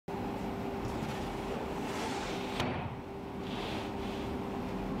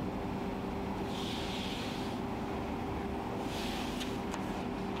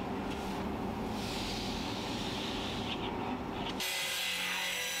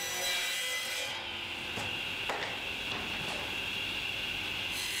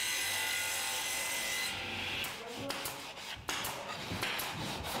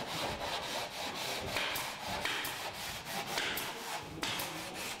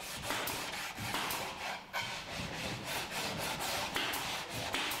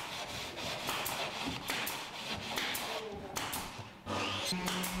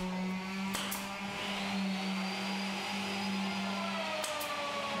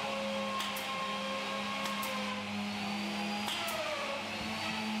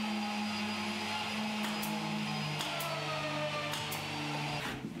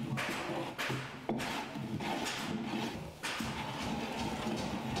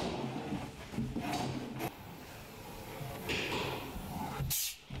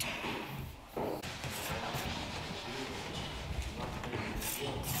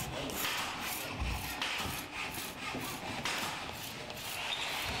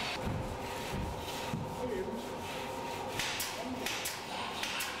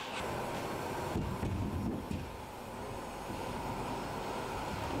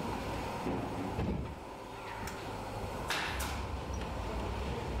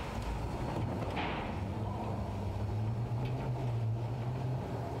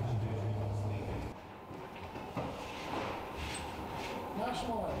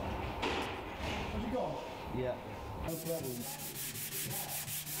problem.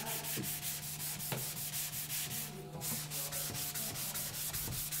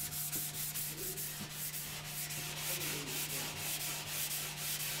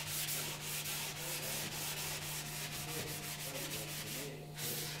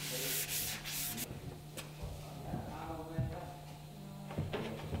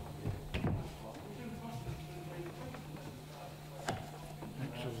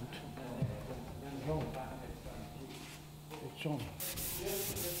 Excellent. Oh, it's on.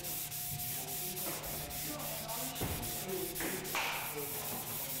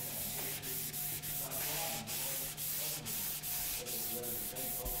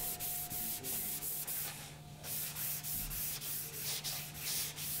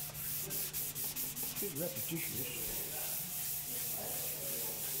 A bit repetitious.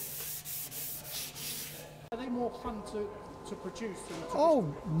 Are they more fun to produce than to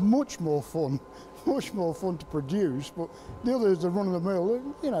Much more fun. Much more fun to produce, but the others are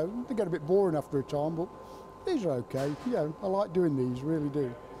run-of-the-mill. You know, they get a bit boring after a time, but these are okay. Yeah, I like doing these, really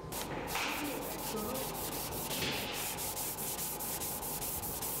do.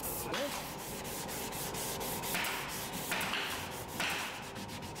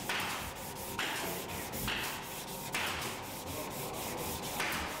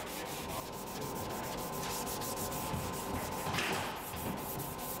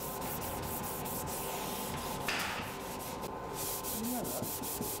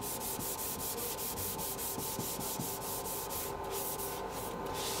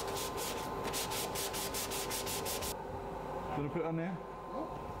 Gonna put it on there?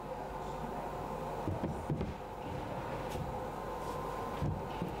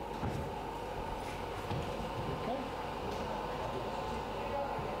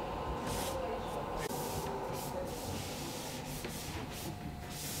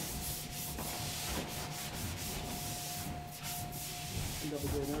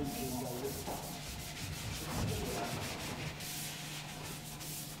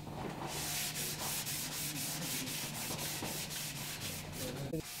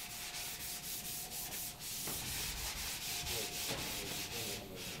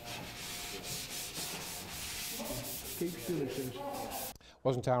 Keep still, it says.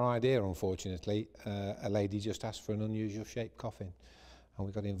 Wasn't our idea, unfortunately. A lady just asked for an unusual shaped coffin, and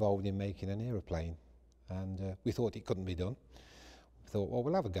we got involved in making an aeroplane, and we thought it couldn't be done. We thought, well,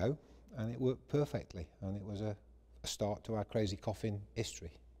 we'll have a go, and it worked perfectly, and it was a start to our crazy coffin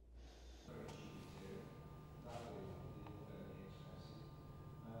history.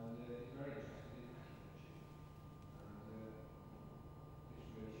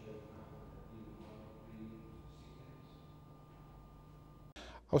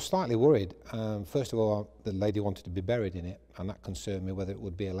 I was slightly worried. First of all, the lady wanted to be buried in it, and that concerned me whether it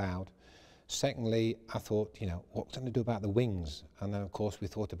would be allowed. Secondly, I thought, you know, what can I do about the wings? And then, of course, we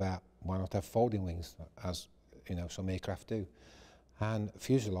thought about why not have folding wings, as you know, some aircraft do. And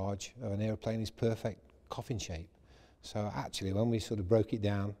fuselage of an aeroplane is perfect coffin shape. So actually, when we sort of broke it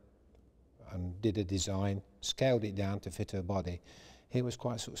down and did a design, scaled it down to fit her body, it was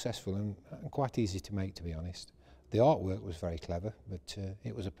quite successful and quite easy to make, to be honest. The artwork was very clever, but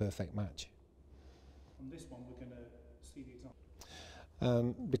it was a perfect match. On this one, we're going to see the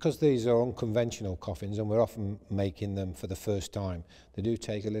example. Because these are unconventional coffins, and we're often making them for the first time, they do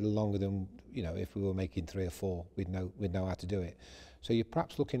take a little longer than, you know, if we were making 3 or 4, we'd know how to do it. So you're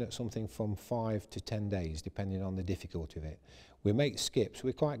perhaps looking at something from 5 to 10 days, depending on the difficulty of it. We make skips.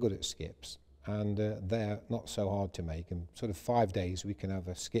 We're quite good at skips, and they're not so hard to make. And sort of 5 days, we can have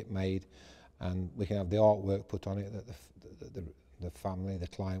a skip made, and we can have the artwork put on it that the family, the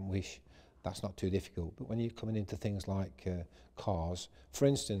client wish. That's not too difficult. But when you're coming into things like cars, for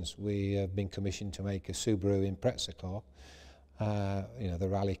instance, we have been commissioned to make a Subaru Impreza car, you know, the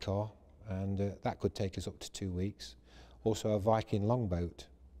rally car, and that could take us up to 2 weeks. Also a Viking longboat,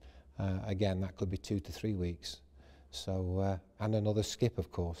 again, that could be 2 to 3 weeks. So, and another skip,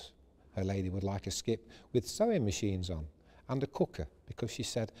 of course. Her lady would like a skip with sewing machines on, and a cooker, because she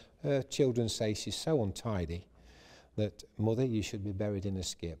said her children say she's so untidy that, Mother, you should be buried in a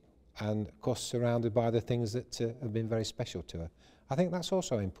skip. And of course surrounded by the things that have been very special to her. I think that's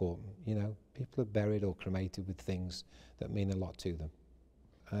also important, you know, people are buried or cremated with things that mean a lot to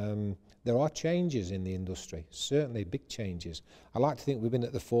them. There are changes in the industry, certainly big changes. I like to think we've been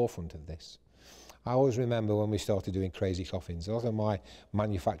at the forefront of this. I always remember when we started doing crazy coffins, a lot of my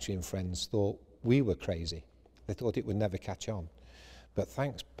manufacturing friends thought we were crazy. They thought it would never catch on. But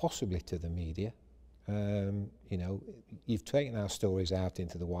thanks possibly to the media, you know, you've taken our stories out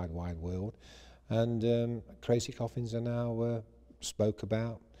into the wide world, and crazy coffins are now spoke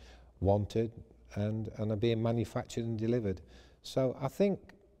about, wanted, and are being manufactured and delivered. So I think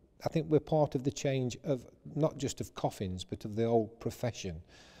we're part of the change of not just of coffins, but of the whole profession.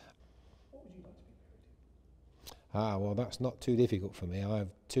 What would you like to be buried in? Well, that's not too difficult for me. I have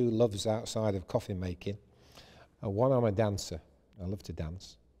two loves outside of coffin making. One, I'm a dancer. I love to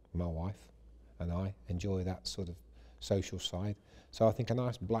dance. My wife and I enjoy that sort of social side. So I think a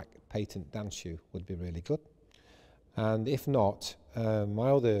nice black patent dance shoe would be really good. And if not, my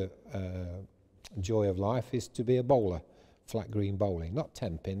other joy of life is to be a bowler, flat green bowling, not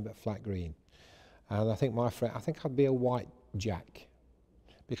 10 pin, but flat green. And I think I'd be a white jack,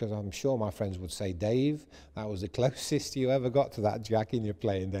 because I'm sure my friends would say, Dave, that was the closest you ever got to that jack in your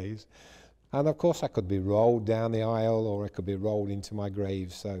playing days. And of course I could be rolled down the aisle, or I could be rolled into my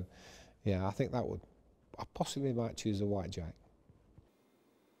grave. So yeah, I think I possibly might choose a white jack.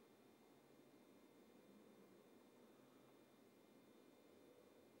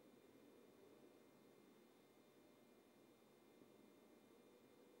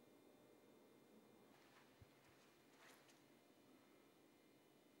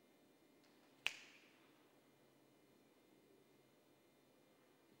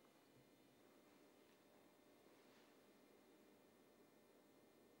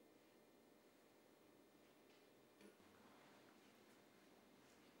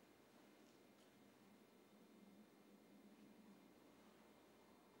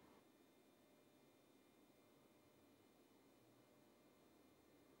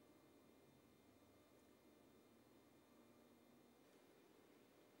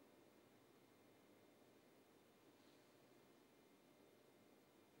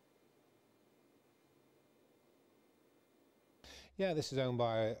 Yeah, this is owned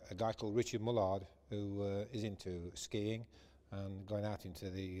by a guy called Richard Mullard, who is into skiing and going out into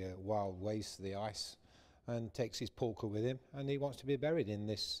the wild wastes of the ice, and takes his polka with him, and he wants to be buried in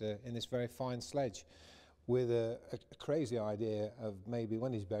this very fine sledge, with a crazy idea of maybe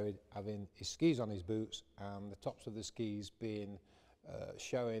when he's buried having his skis on his boots and the tops of the skis being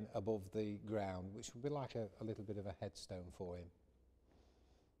showing above the ground, which would be like a little bit of a headstone for him.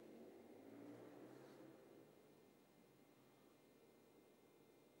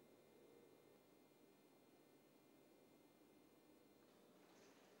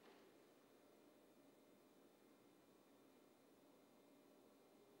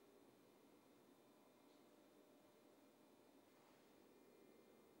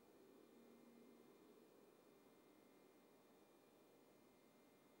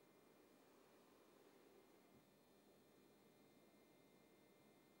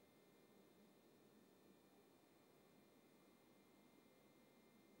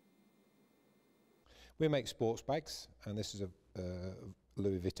 We make sports bags, and this is a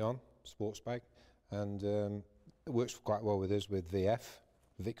Louis Vuitton sports bag, and it works quite well with us with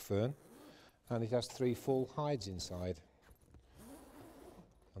Vic Fearn, and it has 3 full hides inside.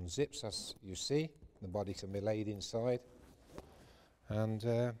 And zips, as you see, the body can be laid inside,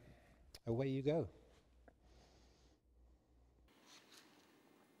 and away you go.